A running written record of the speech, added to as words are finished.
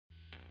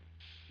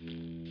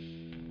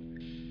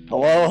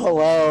Hello,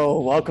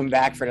 hello. Welcome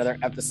back for another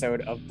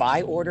episode of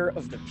By Order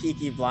of the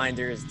Peaky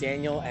Blinders.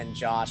 Daniel and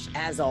Josh,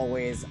 as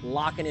always,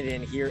 locking it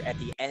in here at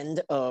the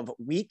end of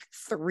week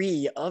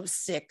 3 of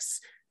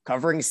 6,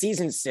 covering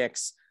season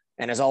 6.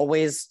 And as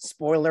always,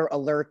 spoiler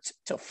alert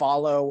to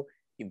follow.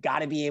 You've got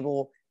to be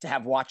able to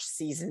have watched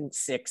season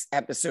 6,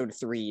 episode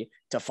 3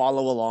 to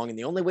follow along. And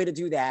the only way to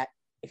do that,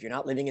 if you're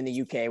not living in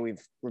the UK,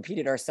 we've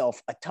repeated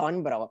ourselves a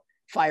ton, but I'll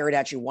fire it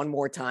at you one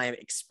more time.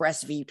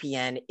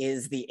 ExpressVPN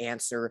is the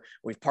answer.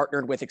 We've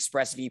partnered with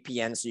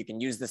ExpressVPN, so you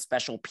can use the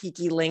special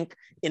Peaky link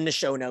in the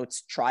show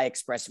notes. Try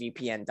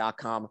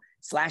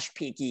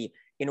expressvpn.com/Peaky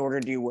in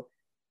order to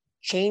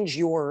change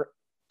your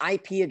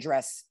IP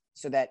address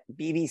so that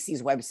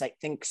BBC's website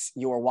thinks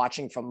you're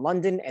watching from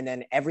London, and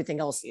then everything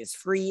else is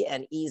free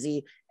and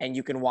easy, and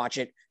you can watch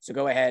it. So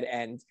go ahead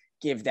and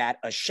give that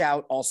a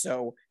shout.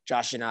 Also,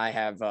 Josh and I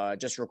have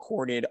just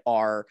recorded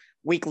our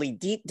weekly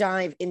deep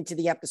dive into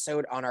the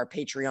episode on our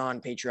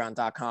Patreon,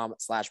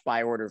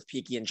 patreon.com/byorder of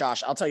Peaky. And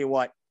Josh, I'll tell you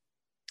what,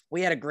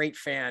 we had a great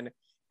fan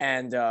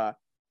and a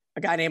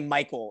guy named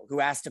Michael who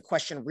asked a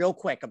question real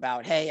quick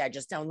about, hey, I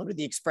just downloaded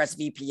the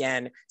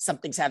ExpressVPN.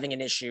 Something's having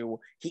an issue.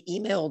 He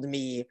emailed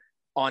me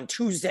on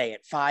Tuesday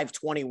at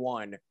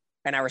 5:21.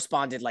 And I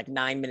responded like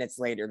 9 minutes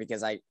later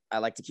because I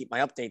like to keep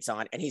my updates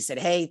on. And he said,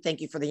 hey, thank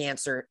you for the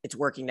answer. It's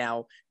working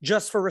now.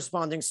 Just for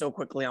responding so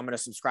quickly, I'm going to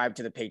subscribe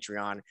to the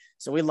Patreon.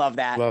 So we love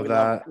that.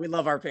 We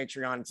love our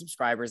Patreon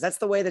subscribers. That's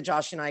the way that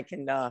Josh and I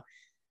can,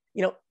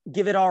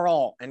 give it our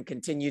all and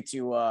continue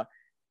to,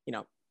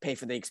 pay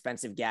for the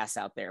expensive gas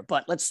out there.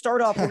 But let's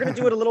start off. We're going to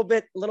do it a little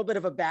bit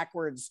of a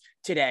backwards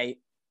today.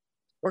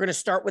 We're going to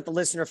start with the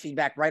listener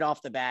feedback right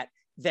off the bat,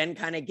 then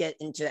kind of get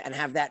into and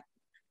have that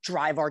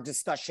drive our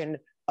discussion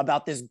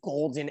about this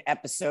golden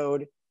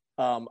episode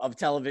of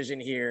television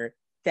here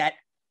that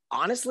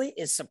honestly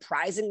is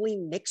surprisingly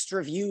mixed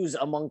reviews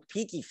among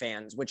Peaky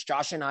fans, which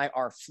Josh and I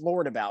are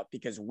floored about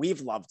because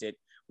we've loved it.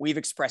 We've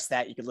expressed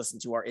that. You can listen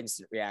to our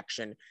instant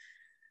reaction.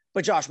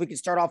 But Josh, we can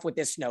start off with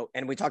this note,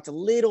 and we talked a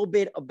little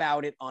bit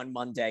about it on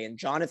Monday. And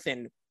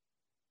Jonathan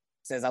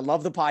says, I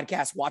love the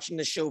podcast, watching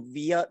the show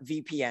via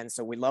VPN,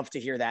 so we love to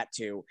hear that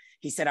too.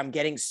 He said, I'm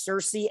getting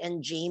Cersei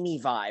and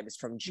Jamie vibes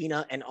from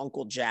Gina and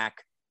Uncle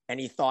Jack.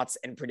 Any thoughts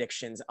and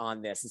predictions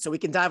on this? And so we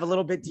can dive a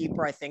little bit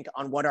deeper, I think,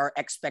 on what our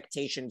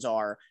expectations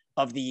are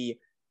of the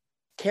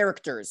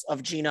characters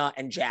of Gina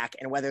and Jack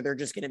and whether they're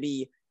just going to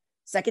be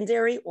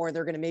secondary or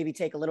they're going to maybe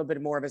take a little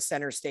bit more of a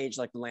center stage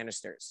like the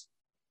Lannisters.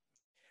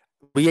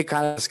 We had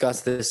kind of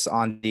discussed this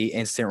on the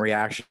instant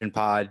reaction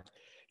pod.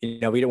 We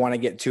didn't want to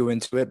get too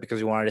into it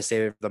because we wanted to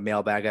save it for the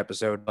mailbag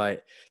episode, but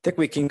I think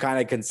we can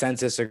kind of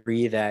consensus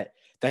agree that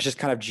that's just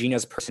kind of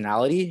Gina's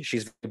personality.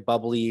 She's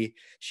bubbly,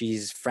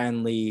 she's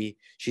friendly,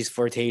 she's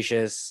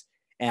flirtatious,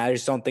 and I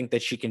just don't think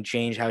that she can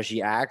change how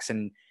she acts.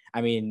 And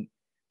I mean,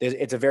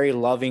 it's a very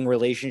loving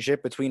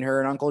relationship between her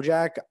and Uncle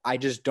Jack. I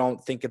just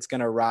don't think it's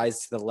going to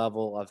rise to the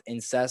level of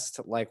incest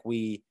like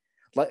the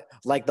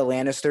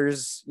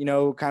Lannisters,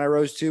 kind of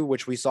rose to,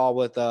 which we saw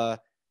with,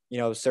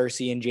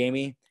 Cersei and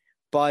Jamie.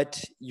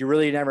 But you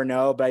really never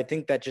know. But I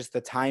think that just the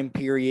time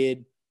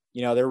period,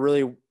 there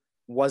really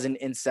wasn't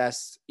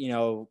incest,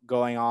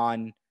 going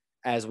on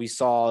as we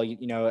saw,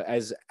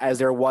 as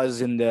there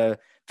was in the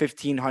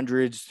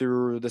 1500s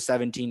through the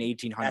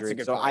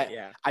 1800s. So point,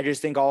 I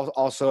just think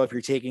also if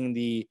you're taking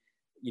the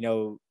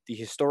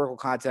historical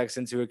context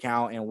into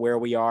account and where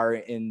we are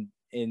in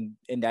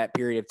that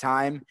period of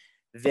time,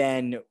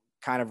 then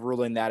kind of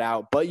ruling that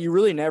out. But you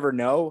really never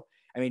know.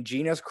 I mean,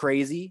 Gina's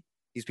crazy.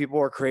 These people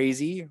are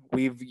crazy.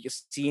 We've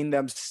seen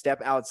them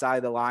step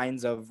outside the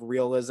lines of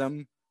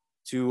realism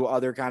to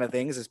other kind of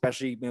things,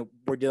 especially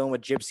we're dealing with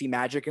gypsy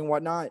magic and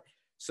whatnot.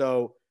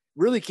 So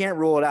really can't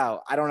rule it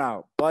out. I don't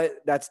know, but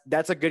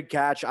that's a good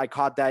catch. I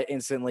caught that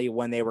instantly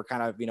when they were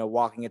kind of,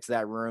 walking into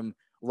that room,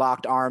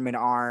 locked arm in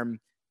arm,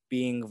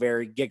 being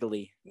very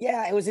giggly.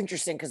 Yeah, it was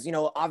interesting because,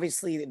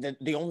 obviously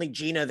the only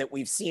Gina that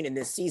we've seen in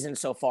this season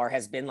so far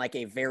has been like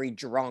a very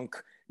drunk,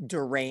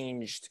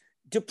 deranged,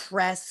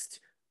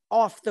 depressed,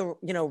 off the,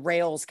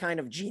 rails kind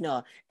of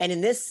Gina. And in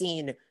this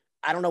scene,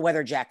 I don't know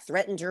whether Jack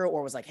threatened her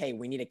or was like, hey,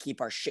 we need to keep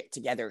our shit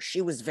together.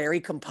 She was very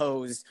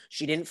composed.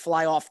 She didn't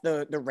fly off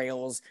the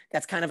rails.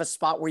 That's kind of a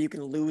spot where you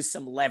can lose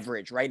some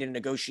leverage, right, in a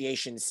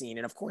negotiation scene.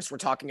 And of course, we're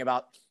talking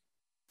about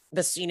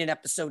the scene in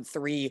episode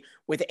 3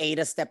 with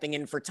Ada stepping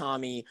in for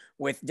Tommy,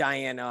 with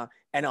Diana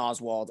and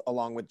Oswald,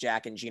 along with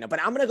Jack and Gina. But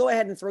I'm going to go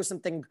ahead and throw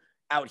something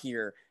out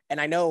here.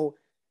 And I know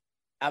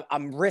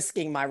I'm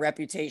risking my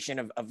reputation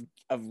of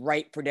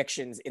right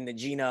predictions in the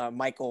Gina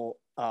Michael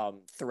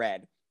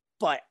thread.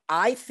 But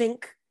I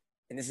think,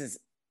 and this is,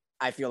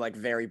 I feel like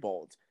very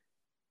bold,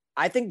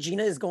 I think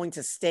Gina is going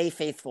to stay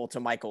faithful to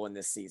Michael in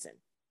this season.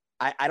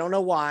 I don't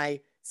know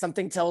why.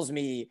 Something tells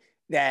me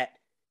that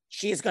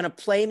she is going to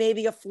play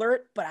maybe a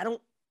flirt, but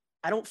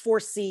I don't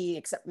foresee,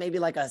 except maybe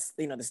like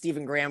the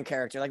Stephen Graham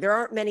character. Like there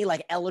aren't many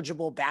like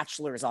eligible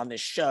bachelors on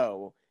this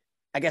show.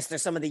 I guess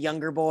there's some of the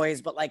younger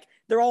boys, but like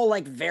they're all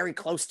like very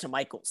close to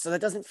Michael. So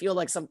that doesn't feel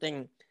like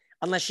something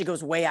unless she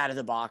goes way out of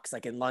the box,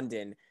 like in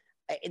London.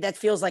 That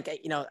feels like,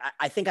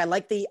 I think I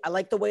like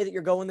the way that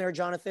you're going there,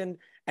 Jonathan.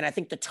 And I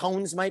think the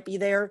tones might be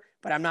there,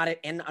 but I'm not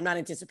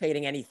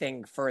anticipating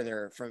anything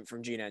further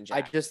from Gina and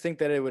I Jack. just think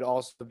that it would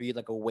also be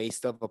like a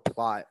waste of a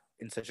plot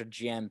in such a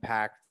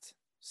jam-packed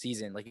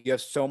season. Like you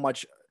have so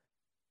much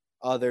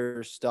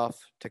other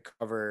stuff to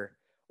cover.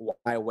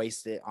 Why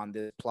waste it on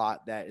this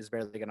plot that is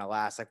barely going to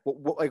last? Like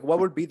what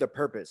would be the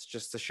purpose?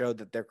 Just to show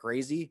that they're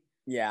crazy?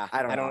 Yeah,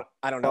 I don't know.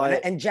 I don't know.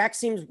 And Jack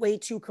seems way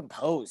too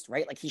composed,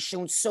 right? Like he's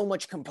shown so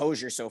much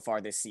composure so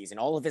far this season.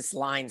 All of his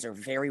lines are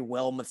very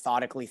well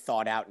methodically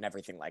thought out and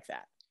everything like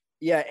that.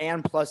 Yeah,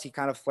 and plus he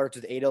kind of flirts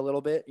with Ada a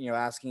little bit,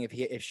 asking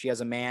if she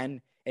has a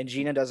man, and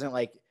Gina doesn't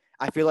like.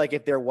 I feel like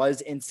if there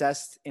was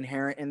incest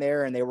inherent in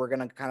there and they were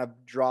going to kind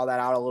of draw that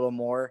out a little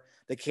more,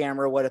 the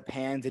camera would have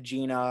panned to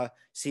Gina,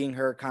 seeing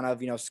her kind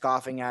of,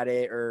 scoffing at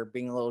it or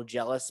being a little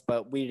jealous,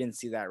 but we didn't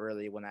see that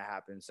really when that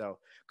happened. So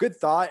good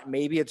thought.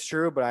 Maybe it's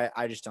true, but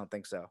I just don't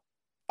think so.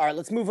 All right,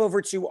 let's move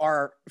over to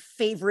our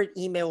favorite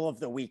email of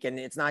the week. And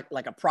it's not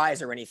like a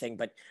prize or anything,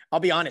 but I'll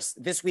be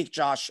honest, this week,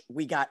 Josh,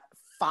 we got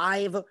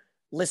 5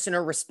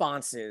 listener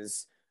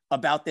responses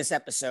about this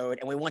episode,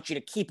 and we want you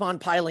to keep on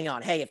piling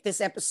on. Hey, if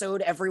this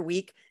episode every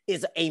week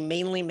is a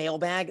mainly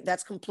mailbag,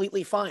 that's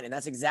completely fine. And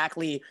that's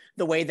exactly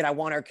the way that I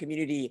want our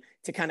community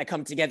to kind of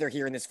come together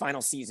here in this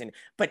final season.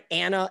 But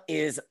Anna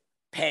is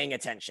paying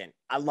attention.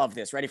 I love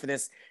this. Ready for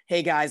this?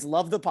 Hey guys,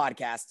 love the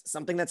podcast.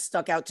 Something that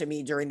stuck out to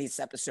me during this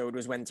episode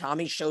was when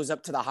Tommy shows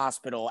up to the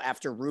hospital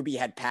after Ruby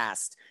had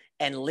passed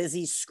and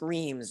Lizzie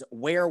screams,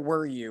 "Where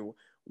were you?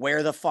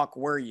 Where the fuck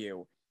were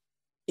you?"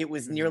 It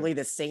was nearly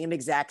the same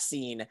exact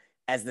scene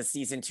as the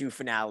season 2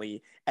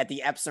 finale at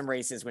the Epsom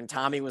races when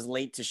Tommy was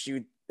late to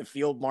shoot the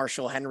field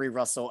marshal Henry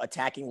Russell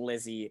attacking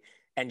Lizzie,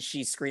 and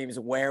she screams,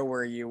 "Where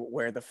were you?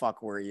 Where the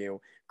fuck were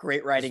you?"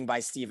 Great writing by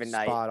Stephen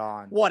Knight. Spot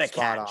on. What a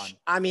Spot catch. on.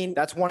 I mean,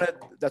 that's one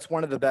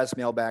of the best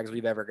mailbags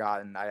we've ever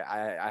gotten.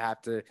 I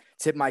have to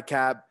tip my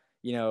cap,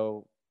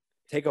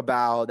 take a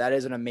bow. That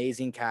is an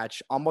amazing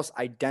catch, almost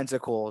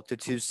identical to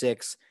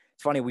 2-6.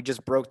 It's funny, we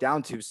just broke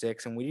down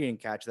 2-6 and we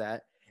didn't catch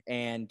that.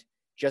 And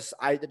just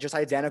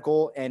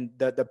identical, and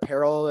the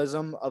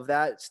parallelism of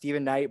that.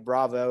 Stephen Knight,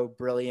 bravo,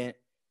 brilliant.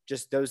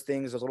 Just those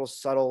things, those little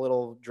subtle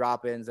little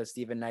drop-ins that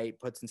Stephen Knight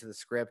puts into the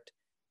script,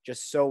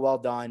 just so well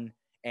done,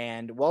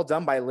 and well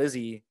done by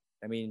Lizzie.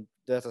 I mean,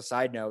 that's a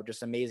side note,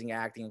 just amazing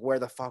acting. Where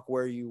the fuck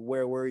were you?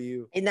 Where were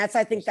you? And I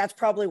think that's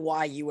probably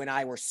why you and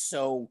I were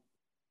so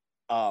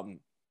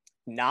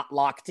not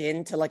locked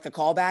into like the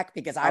callback,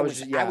 because I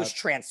was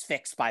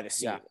transfixed by the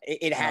scene. Yeah.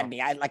 It had me.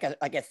 I like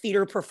a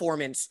theater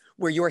performance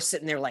where you're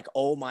sitting there like,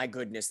 oh my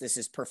goodness, this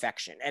is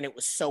perfection. And it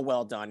was so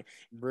well done.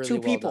 Really two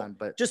well people, done,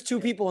 but just two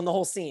people in the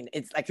whole scene.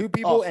 It's like 2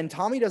 people, and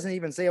Tommy doesn't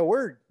even say a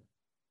word.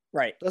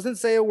 Right. Doesn't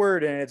say a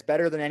word, and it's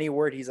better than any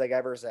word he's like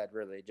ever said,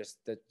 really. Just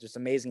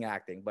amazing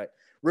acting, but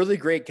really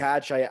great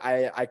catch.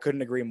 I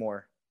couldn't agree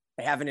more.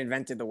 They haven't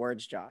invented the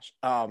words, Josh.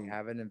 They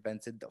haven't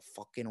invented the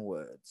fucking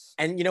words.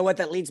 And you know what?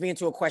 That leads me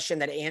into a question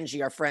that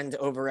Angie, our friend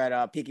over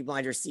at Peaky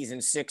Blinders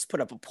season 6, put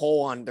up a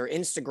poll on their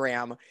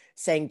Instagram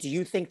saying, do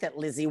you think that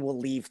Lizzie will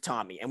leave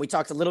Tommy? And we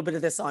talked a little bit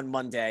of this on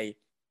Monday.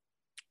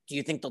 Do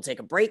you think they'll take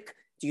a break?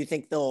 Do you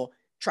think they'll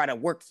try to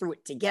work through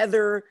it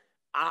together?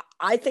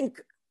 I think,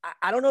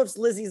 I don't know if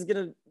Lizzie's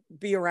going to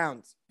be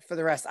around for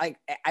the rest.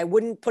 I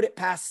wouldn't put it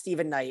past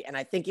Stephen Knight. And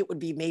I think it would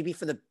be maybe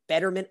for the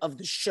betterment of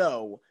the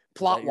show.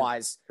 Plot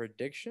wise,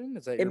 prediction?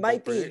 Is that it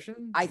might be?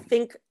 Prediction? I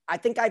think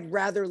I'd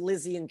rather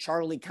Lizzie and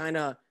Charlie kind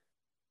of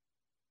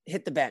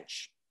hit the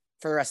bench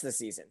for the rest of the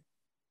season.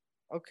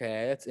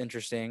 Okay, that's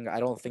interesting.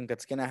 I don't think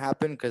that's gonna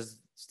happen because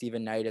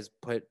Stephen Knight has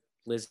put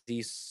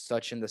Lizzie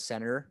such in the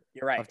center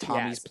of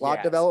Tommy's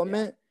plot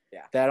development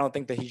that I don't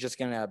think that he's just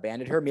gonna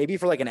abandon her. Maybe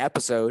for like an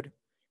episode.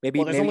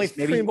 Maybe there's only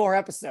 3 more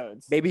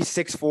episodes. Maybe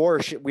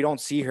 6-4. We don't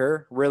see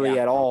her really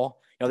at all.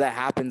 That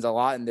happens a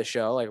lot in the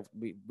show. Like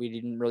we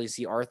didn't really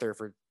see Arthur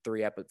for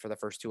the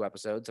first 2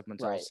 episodes up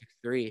until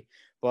 6-3.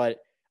 But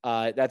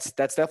that's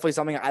definitely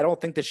something. I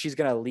don't think that she's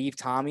gonna leave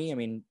Tommy. I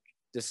mean,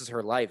 this is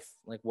her life.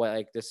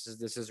 This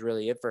is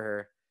really it for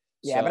her.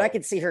 Yeah, so, but I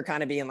could see her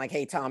kind of being like,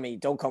 "Hey, Tommy,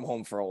 don't come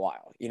home for a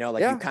while." You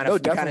kind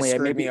of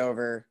screwed me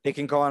over. They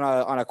can go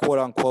on a quote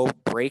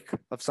unquote break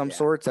of some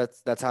sorts.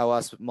 That's how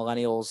us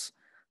millennials.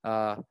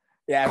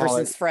 Ever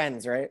since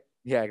Friends, right?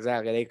 Yeah,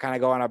 exactly. They kind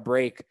of go on a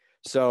break.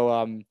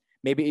 So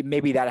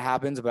maybe that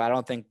happens, but I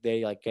don't think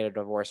they get a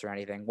divorce or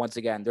anything. Once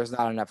again, there's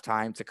not enough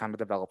time to kind of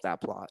develop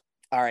that plot.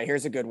 All right,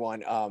 here's a good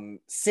one.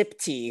 Sip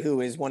T,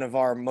 who is one of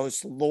our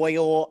most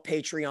loyal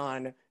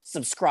Patreon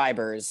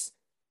subscribers,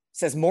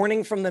 says,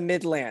 "Morning from the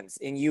Midlands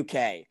in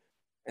UK."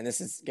 And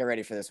get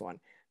ready for this one.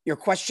 "Your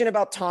question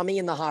about Tommy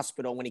in the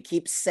hospital when he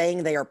keeps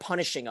saying they are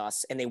punishing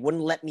us and they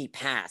wouldn't let me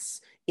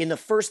pass. In the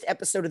first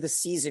episode of the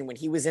season, when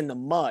he was in the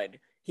mud,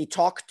 he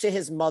talked to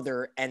his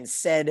mother and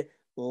said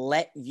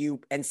they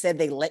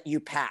let you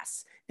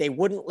pass. They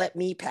wouldn't let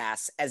me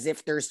pass, as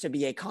if there's to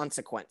be a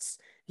consequence.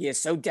 He is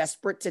so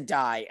desperate to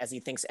die as he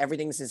thinks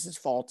everything's his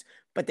fault,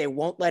 but they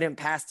won't let him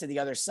pass to the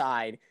other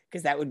side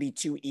because that would be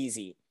too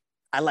easy.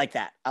 I like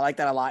that. I like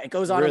that a lot. It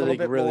goes on Really, a little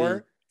bit really.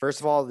 more. First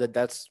of all,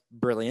 that's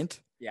brilliant.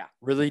 Yeah.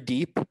 Really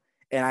deep.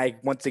 And I,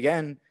 once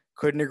again,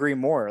 couldn't agree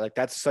more. Like,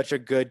 that's such a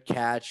good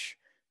catch.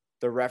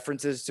 The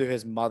references to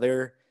his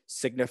mother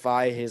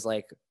signify his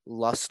like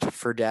lust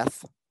for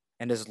death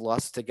and his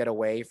lust to get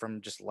away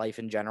from just life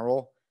in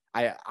general.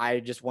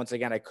 I just, once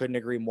again, I couldn't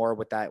agree more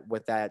with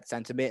that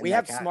sentiment. We and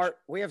have that catch. smart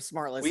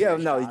listeners. We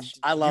have no. Josh.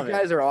 I love you it.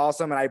 guys are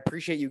awesome, and I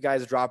appreciate you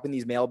guys dropping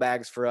these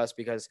mailbags for us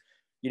because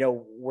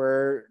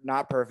we're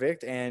not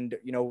perfect, and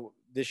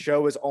this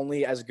show is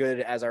only as good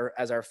as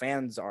our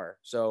fans are.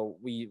 So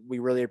we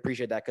really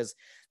appreciate that because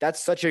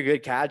that's such a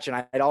good catch, and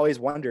I'd always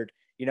wondered.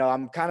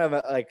 I'm kind of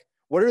like,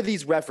 what are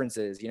these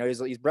references?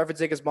 He's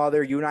referencing his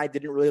mother. You and I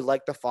didn't really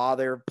like the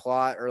father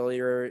plot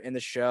earlier in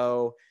the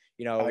show.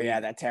 Oh yeah,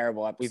 that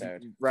terrible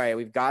episode.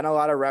 We've gotten a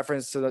lot of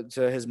reference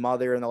to his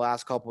mother in the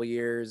last couple of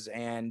years,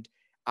 and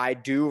I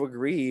do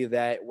agree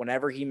that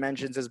whenever he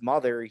mentions his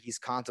mother, he's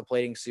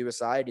contemplating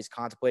suicide, he's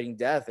contemplating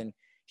death, and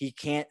he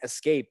can't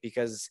escape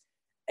because,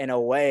 in a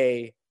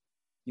way,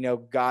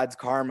 God's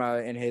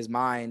karma in his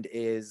mind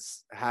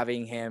is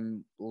having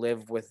him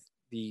live with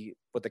the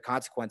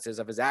consequences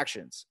of his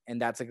actions, and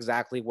that's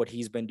exactly what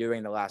he's been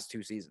doing the last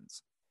 2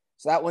 seasons.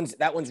 So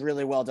that one's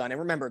really well done.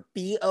 And remember,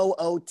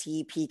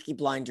 BOOT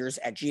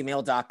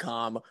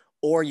peakyblinders@gmail.com,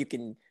 or you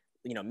can,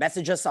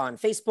 message us on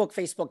Facebook,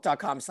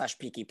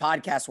 facebook.com/Peaky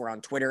Podcast. We're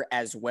on Twitter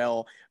as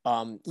well.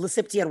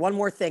 Lissipti had one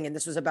more thing, and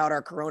this was about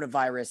our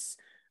coronavirus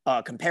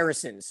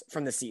comparisons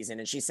from the season.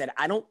 And she said,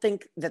 I don't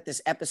think that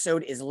this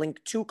episode is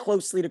linked too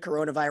closely to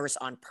coronavirus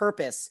on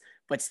purpose,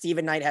 but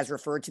Stephen Knight has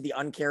referred to the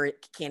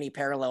uncanny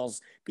parallels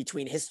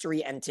between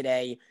history and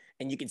today.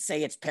 And you could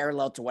say it's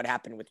parallel to what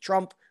happened with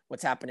Trump,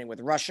 what's happening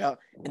with Russia,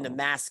 and the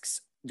masks,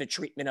 the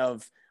treatment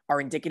of,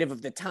 are indicative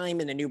of the time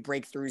and the new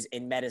breakthroughs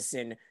in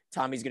medicine.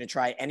 Tommy's going to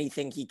try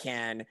anything he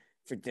can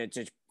to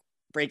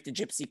break the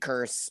gypsy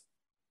curse.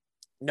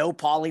 No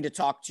Paulie to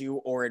talk to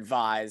or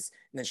advise.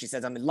 And then she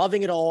says, I'm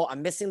loving it all.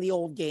 I'm missing the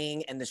old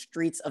gang and the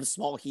streets of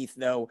Small Heath,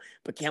 though,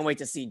 but can't wait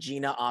to see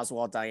Gina,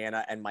 Oswald,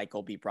 Diana, and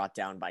Michael be brought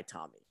down by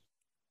Tommy.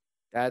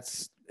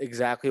 That's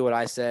exactly what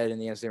I said in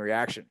the instant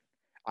reaction.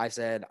 I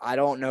said, I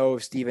don't know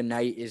if Stephen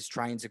Knight is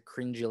trying to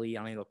cringily,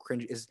 I don't know,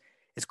 is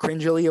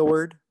cringily a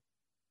word?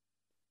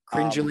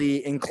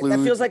 Cringily include.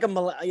 That feels like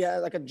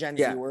a Gen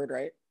Z word,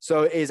 right?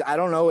 So I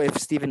don't know if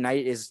Stephen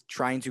Knight is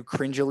trying to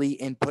cringily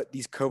input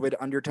these COVID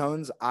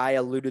undertones. I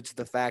alluded to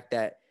the fact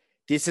that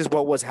this is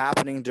what was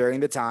happening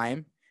during the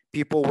time.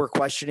 People were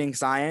questioning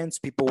science.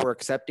 People were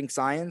accepting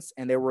science.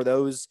 And there were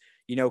those,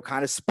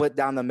 kind of split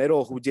down the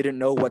middle who didn't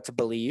know what to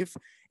believe.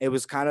 It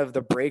was kind of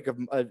the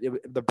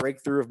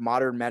breakthrough of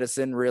modern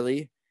medicine,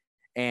 really.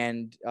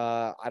 And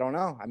I don't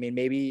know. I mean,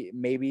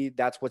 maybe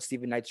that's what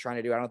Stephen Knight's trying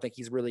to do. I don't think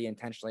he's really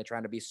intentionally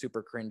trying to be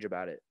super cringe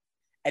about it.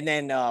 And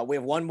then we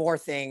have one more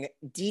thing,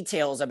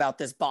 details about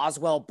this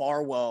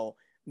Boswell-Barwell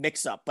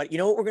mix-up. But you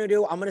know what we're going to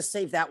do? I'm going to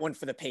save that one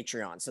for the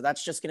Patreon. So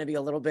that's just going to be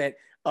a little bit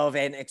of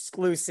an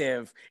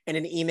exclusive in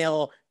an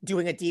email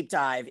doing a deep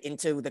dive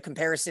into the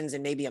comparisons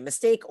and maybe a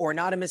mistake or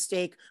not a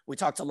mistake. We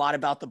talked a lot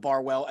about the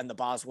Barwell and the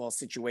Boswell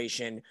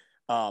situation.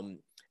 And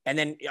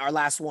then our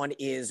last one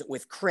is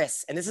with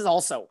Chris. And this is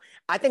also,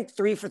 I think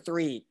 3 for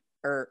 3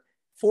 or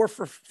 4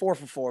 for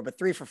 4, but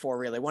 3 for 4,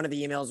 really. One of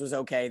the emails was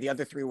okay. The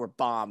other 3 were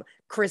bomb.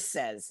 Chris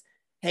says,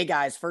 hey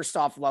guys, first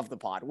off, love the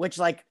pod, which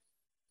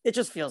it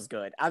just feels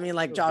good. I mean,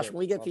 Josh, when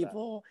we get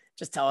people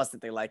just tell us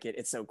that they like it,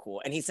 it's so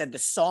cool. And he said the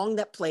song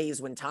that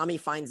plays when Tommy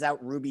finds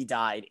out Ruby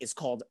died is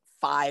called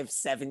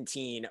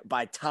 517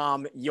 by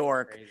Tom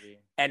York. Crazy.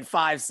 And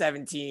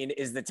 517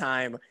 is the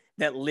time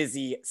that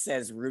Lizzie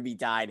says Ruby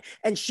died.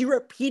 And she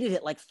repeated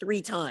it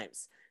 3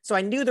 times. So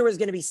I knew there was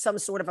going to be some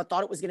sort of, I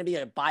thought it was going to be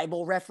a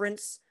Bible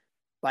reference.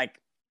 I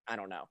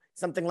don't know,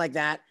 something like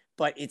that.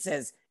 But it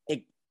says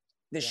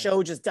the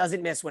show just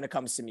doesn't miss when it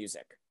comes to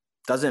music.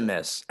 Doesn't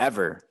miss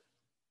ever.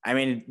 I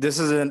mean, this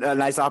is a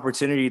nice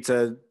opportunity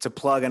to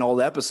plug an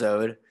old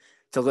episode,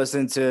 to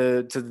listen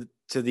to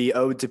the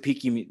Ode to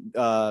Peaky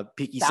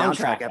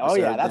soundtrack episode. Oh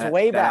yeah, that's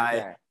way back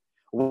there.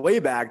 Way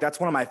back. That's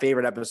one of my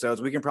favorite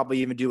episodes. We can probably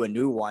even do a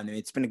new one. I mean,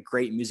 it's been a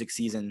great music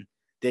season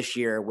this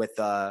year with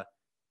the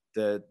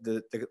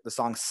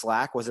song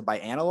Slack. Was it by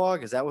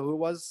Analog? Is that who it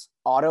was?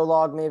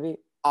 Autolog, maybe.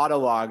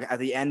 Autolog at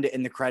the end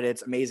in the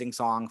credits. Amazing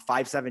song.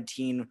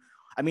 517.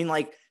 I mean,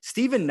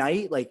 Stephen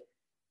Knight,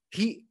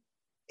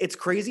 it's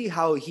crazy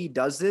how he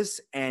does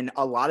this, and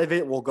a lot of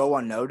it will go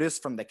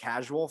unnoticed from the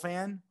casual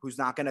fan who's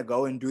not going to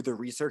go and do the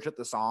research at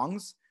the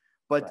songs.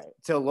 But right.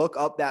 To look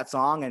up that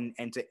song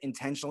and to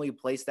intentionally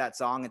place that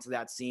song into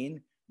that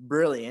scene,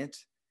 brilliant.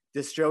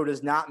 This show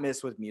does not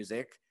miss with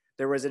music.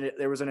 There was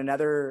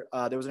another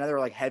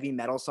heavy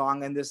metal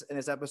song in this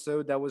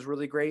episode that was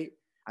really great.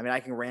 I mean,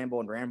 I can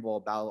ramble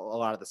about a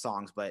lot of the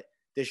songs, but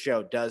this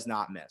show does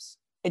not miss.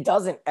 It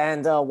doesn't.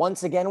 And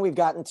once again, we've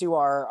gotten to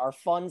our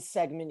fun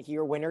segment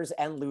here, winners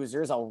and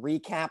losers. I'll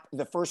recap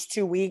the first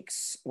 2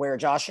 weeks where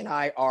Josh and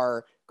I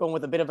are going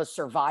with a bit of a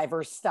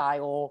Survivor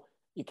style.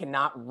 You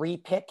cannot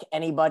repick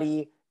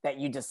anybody that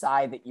you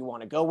decide that you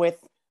want to go with.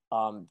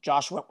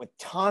 Josh went with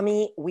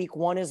Tommy week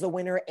 1 as the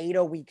winner,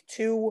 Ada week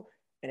 2,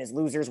 and his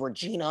losers were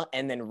Gina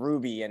and then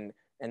Ruby, and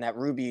that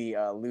Ruby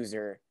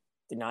loser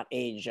did not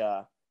age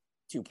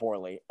too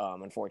poorly,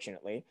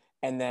 unfortunately.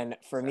 And then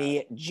for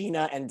me,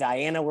 Gina and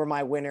Diana were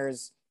my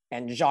winners,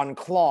 and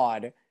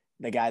Jean-Claude,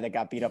 the guy that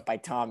got beat up by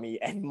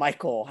Tommy, and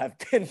Michael have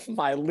been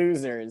my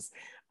losers.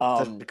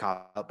 Such a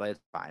cop-out, but it's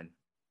fine.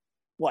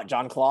 What,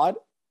 Jean-Claude?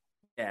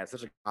 Yeah, it's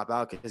such a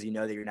cop-out because you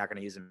know that you're not going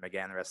to use him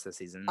again the rest of the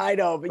season. I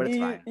know, but it's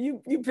fine.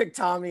 you picked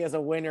Tommy as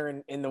a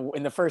winner in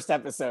the first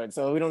episode,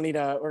 so we don't need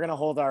we're gonna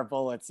hold our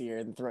bullets here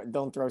and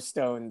don't throw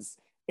stones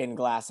in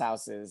glass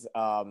houses.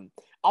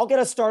 I'll get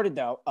us started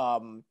though,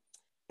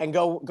 and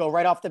go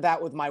right off the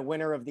bat with my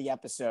winner of the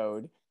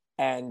episode.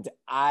 And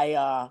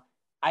I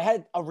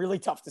had a really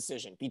tough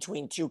decision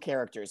between 2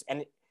 characters,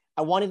 and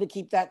I wanted to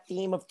keep that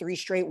theme of 3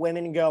 straight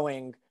women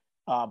going,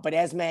 but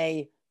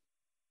Esme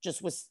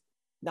just was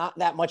not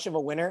that much of a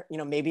winner,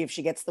 maybe if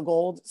she gets the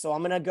gold. So I'm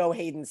going to go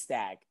Hayden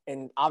Stagg,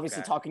 and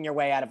obviously talking your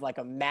way out of like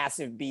a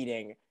massive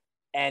beating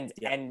and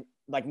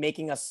like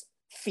making us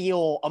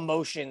feel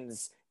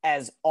emotions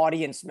as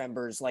audience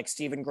members like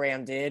Stephen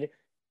Graham did.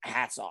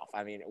 Hats off.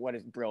 I mean, what a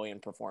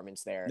brilliant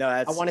performance there. No,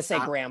 I want to say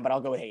Graham, but I'll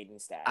go with Hayden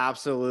Stagg.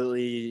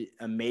 Absolutely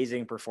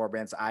amazing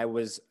performance. I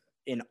was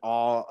in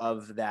awe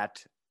of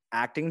that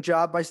acting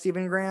job by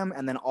Stephen Graham,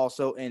 and then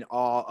also in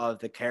awe of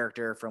the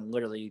character from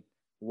literally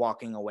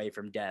walking away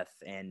from death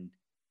and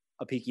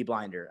a Peaky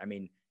Blinder. I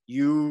mean,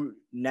 you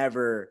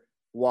never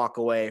walk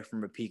away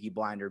from a Peaky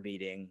Blinder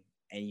beating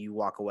and you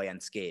walk away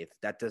unscathed.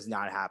 That does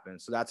not happen.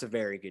 So that's a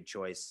very good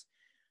choice.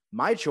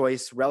 My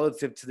choice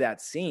relative to that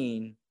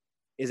scene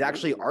is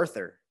actually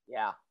Arthur.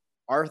 Yeah.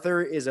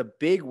 Arthur is a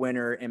big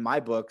winner in my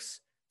books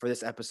for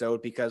this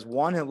episode because,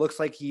 one, it looks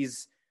like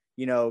he's,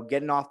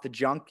 getting off the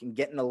junk and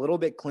getting a little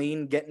bit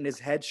clean, getting his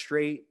head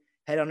straight,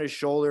 head on his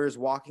shoulders,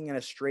 walking in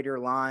a straighter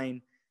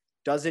line,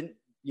 doesn't,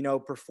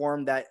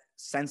 perform that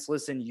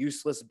senseless and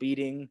useless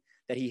beating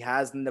that he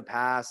has in the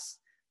past,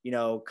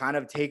 kind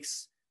of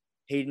takes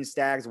Hayden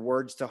Stagg's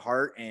words to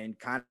heart and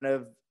kind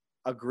of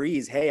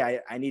agrees, hey,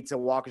 I need to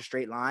walk a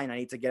straight line. I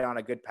need to get on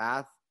a good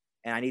path,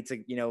 and I need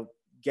to,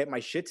 get my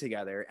shit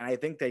together. And I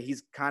think that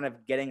he's kind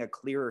of getting a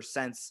clearer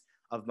sense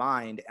of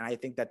mind. And I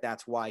think that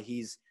that's why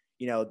he's,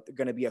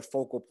 going to be a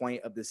focal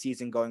point of the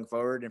season going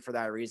forward. And for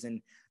that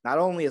reason, not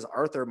only is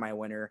Arthur my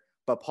winner,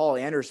 but Paul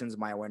Anderson's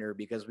my winner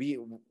because we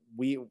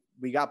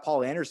got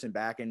Paul Anderson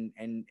back, and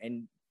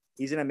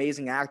he's an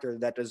amazing actor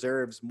that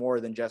deserves more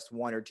than just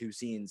 1 or 2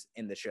 scenes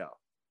in the show.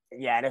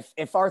 Yeah, and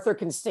if Arthur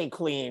can stay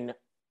clean,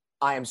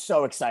 I am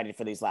so excited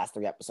for these last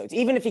 3 episodes.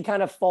 Even if he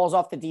kind of falls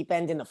off the deep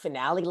end in the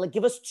finale, like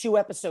give us 2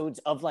 episodes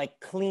of like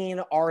clean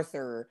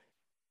Arthur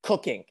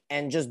cooking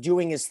and just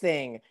doing his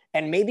thing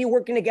and maybe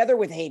working together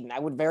with Hayden. I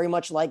would very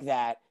much like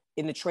that.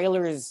 In the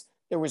trailers,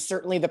 there was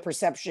certainly the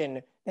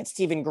perception that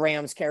Stephen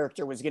Graham's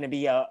character was going to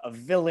be a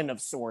villain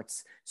of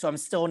sorts. So I'm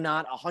still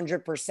not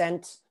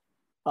 100%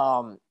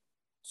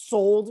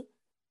 sold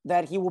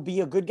that he will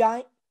be a good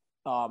guy.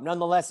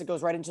 Nonetheless, it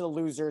goes right into the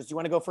losers. Do you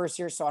want to go first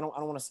here? So I don't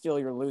want to steal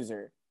your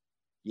loser.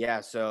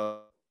 Yeah, so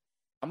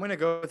I'm going to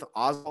go with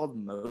Oswald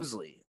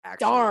Mosley,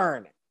 actually.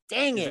 Darn.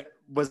 Dang it.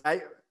 Was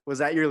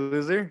that your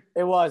loser?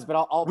 It was, but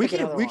I'll we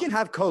can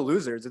have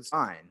co-losers. It's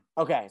fine.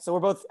 Okay, so we're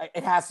both.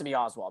 It has to be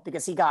Oswald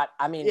because he got.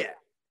 I mean,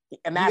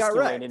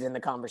 emasculated in the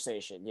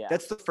conversation. Yeah,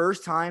 that's the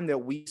first time that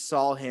we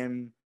saw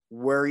him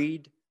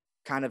worried,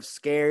 kind of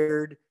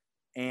scared,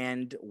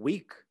 and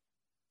weak.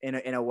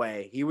 In a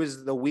way, he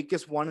was the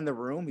weakest one in the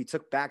room. He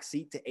took back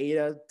seat to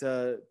Ada,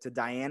 to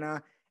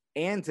Diana,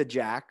 and to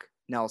Jack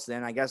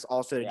Nelson. I guess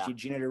also Gina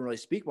didn't really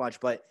speak much,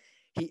 but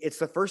it's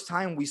the first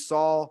time we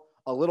saw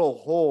a little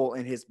hole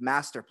in his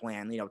master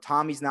plan.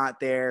 Tommy's not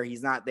there.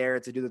 He's not there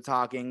to do the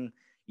talking.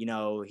 He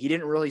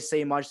didn't really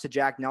say much to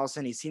Jack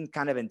Nelson. He seemed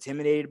kind of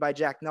intimidated by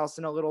Jack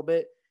Nelson a little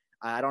bit.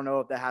 I don't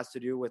know if that has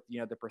to do with,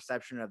 the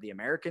perception of the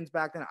Americans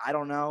back then. I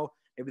don't know.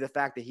 Maybe the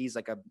fact that he's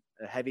like a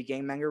heavy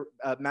gang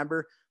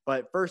member.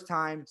 But first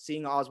time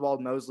seeing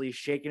Oswald Mosley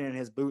shaking in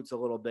his boots a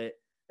little bit,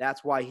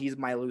 that's why he's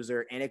my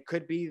loser. And it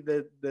could be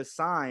the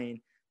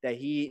sign that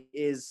he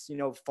is,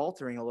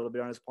 faltering a little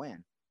bit on his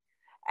plan.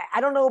 I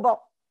don't know about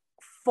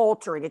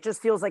faltering. It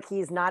just feels like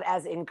he's not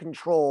as in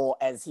control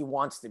as he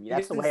wants to be.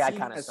 That's the way I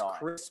kind of saw it.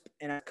 Crisp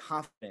and as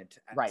confident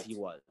as he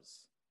was.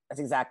 That's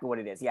exactly what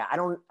it is. Yeah,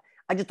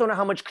 I just don't know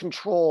how much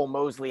control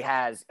Mosley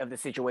has of the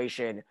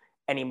situation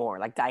anymore.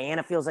 Like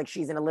Diana feels like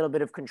she's in a little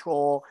bit of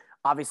control.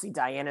 Obviously,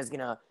 Diana's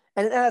gonna,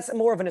 and that's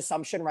more of an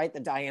assumption, right?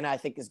 That Diana, I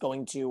think, is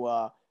going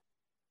to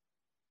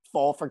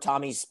fall for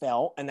Tommy's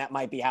spell, and that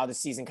might be how the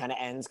season kind of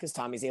ends because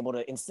Tommy's able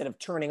to, instead of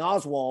turning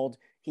Oswald,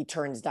 he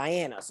turns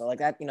Diana. So like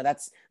that,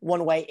 that's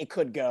one way it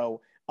could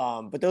go.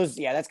 But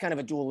that's kind of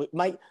a dual.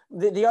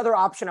 The other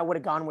option I would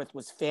have gone with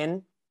was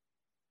Finn,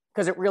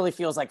 because it really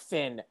feels like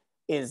Finn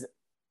is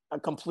a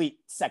complete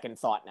second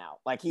thought now.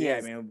 Like he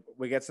is. I mean,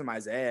 we get some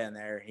Isaiah in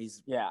there.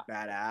 He's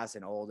badass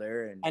and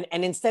older.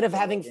 And instead of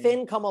having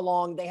Finn come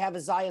along, they have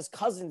Isaiah's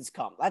cousins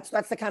come.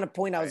 That's the kind of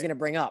point I was going to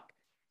bring up.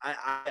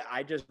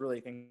 I just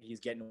really think he's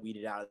getting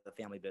weeded out of the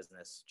family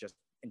business just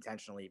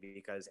intentionally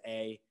because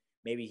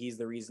maybe he's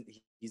the reason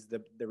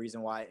the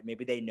reason why.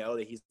 Maybe they know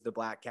that he's the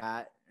black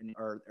cat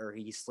or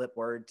he slipped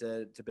word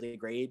to Billy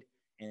Grade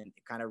and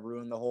kind of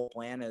ruined the whole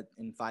plan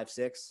in 5-6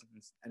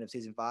 end of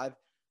season 5.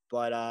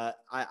 But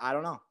I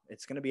don't know.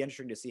 It's going to be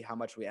interesting to see how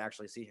much we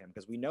actually see him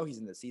because we know he's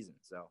in the season.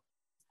 So.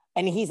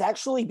 And he's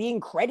actually being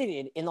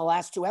credited in the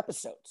last 2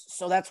 episodes.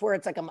 So that's where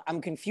it's like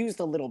I'm confused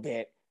a little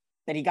bit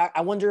that he got.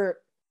 I wonder.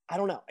 I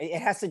don't know. It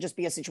has to just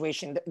be a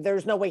situation.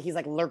 There's no way he's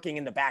like lurking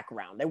in the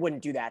background. They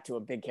wouldn't do that to a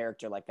big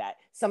character like that.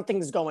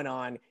 Something's going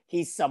on.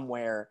 He's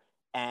somewhere,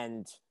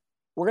 and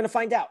we're gonna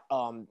find out.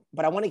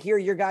 But I want to hear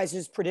your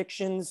guys'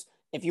 predictions.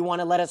 If you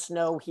want to let us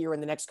know here in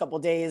the next couple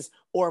of days,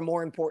 or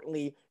more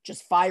importantly,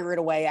 just fire it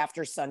away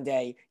after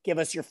Sunday. Give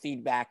us your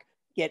feedback.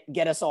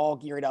 Get us all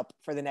geared up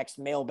for the next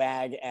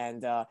mailbag.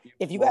 And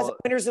if you guys have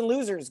winners and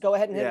losers, go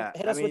ahead and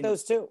hit us with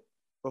those too.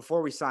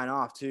 Before we sign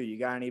off too, you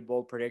got any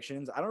bold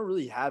predictions? I don't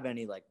really have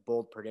any like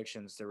bold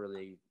predictions to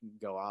really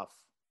go off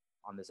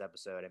on this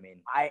episode. I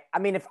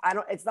mean, if I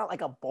don't, it's not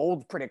like a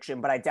bold prediction,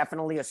 but I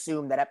definitely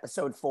assume that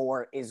episode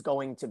 4 is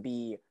going to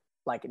be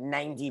like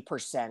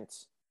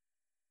 90%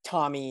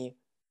 Tommy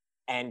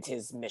and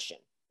his mission.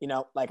 You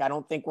know, like I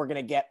don't think we're going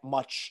to get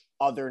much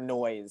other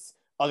noise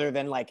other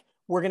than like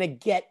they're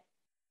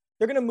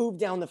going to move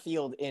down the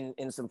field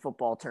in some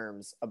football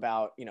terms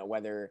about, you know,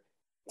 whether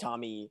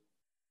Tommy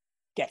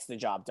gets the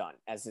job done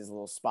as his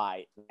little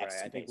spy. Right.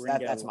 I think we're gonna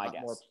get a lot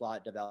more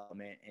plot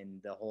development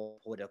and the whole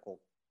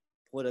political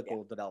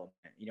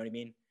development. You know what I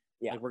mean?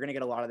 Yeah. Like we're gonna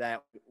get a lot of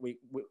that.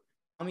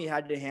 Tommy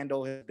had to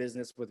handle his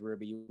business with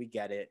Ruby. We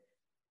get it.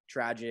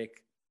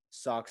 Tragic,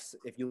 sucks.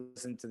 If you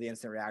listen to the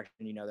instant reaction,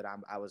 you know that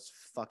I was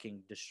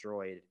fucking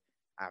destroyed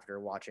after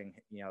watching,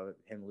 you know,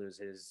 him lose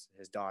his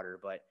daughter.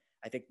 But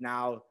I think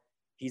now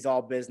he's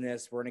all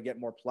business. We're gonna get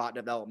more plot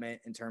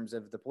development in terms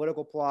of the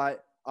political plot.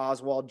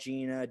 Oswald,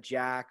 Gina,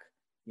 Jack.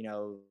 You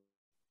know,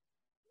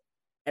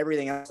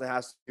 everything else that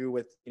has to do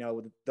with, you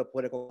know, the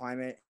political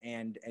climate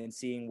and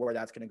seeing where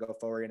that's going to go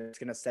forward. And it's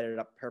going to set it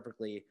up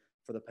perfectly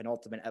for the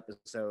penultimate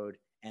episode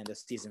and the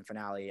season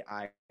finale.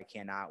 I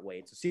cannot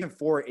wait. So season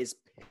 4 is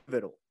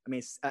pivotal. I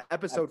mean,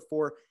 episode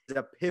 4 is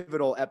a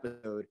pivotal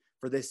episode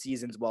for this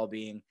season's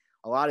well-being.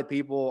 A lot of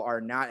people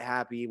are not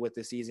happy with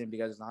the season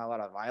because there's not a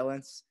lot of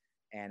violence.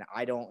 And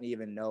I don't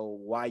even know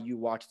why you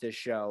watch this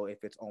show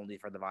if it's only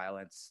for the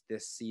violence.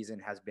 This season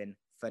has been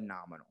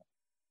phenomenal.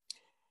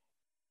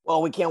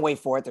 Well, we can't wait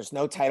for it. There's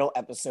no title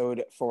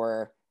episode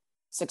for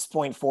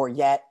 6.4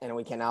 yet, and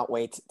we cannot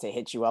wait to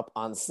hit you up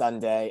on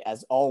Sunday.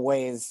 As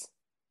always,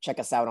 check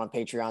us out on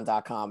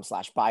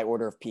patreon.com/by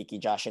order of Peaky.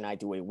 Josh and I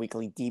do a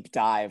weekly deep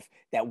dive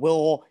that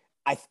will,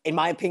 in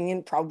my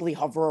opinion, probably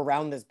hover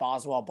around this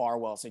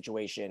Boswell-Barwell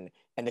situation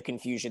and the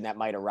confusion that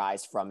might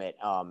arise from it,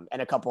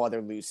 and a couple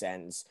other loose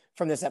ends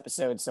from this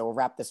episode. So we'll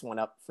wrap this one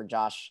up. For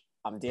Josh,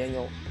 I'm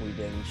Daniel. We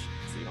binge.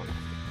 See you on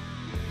after.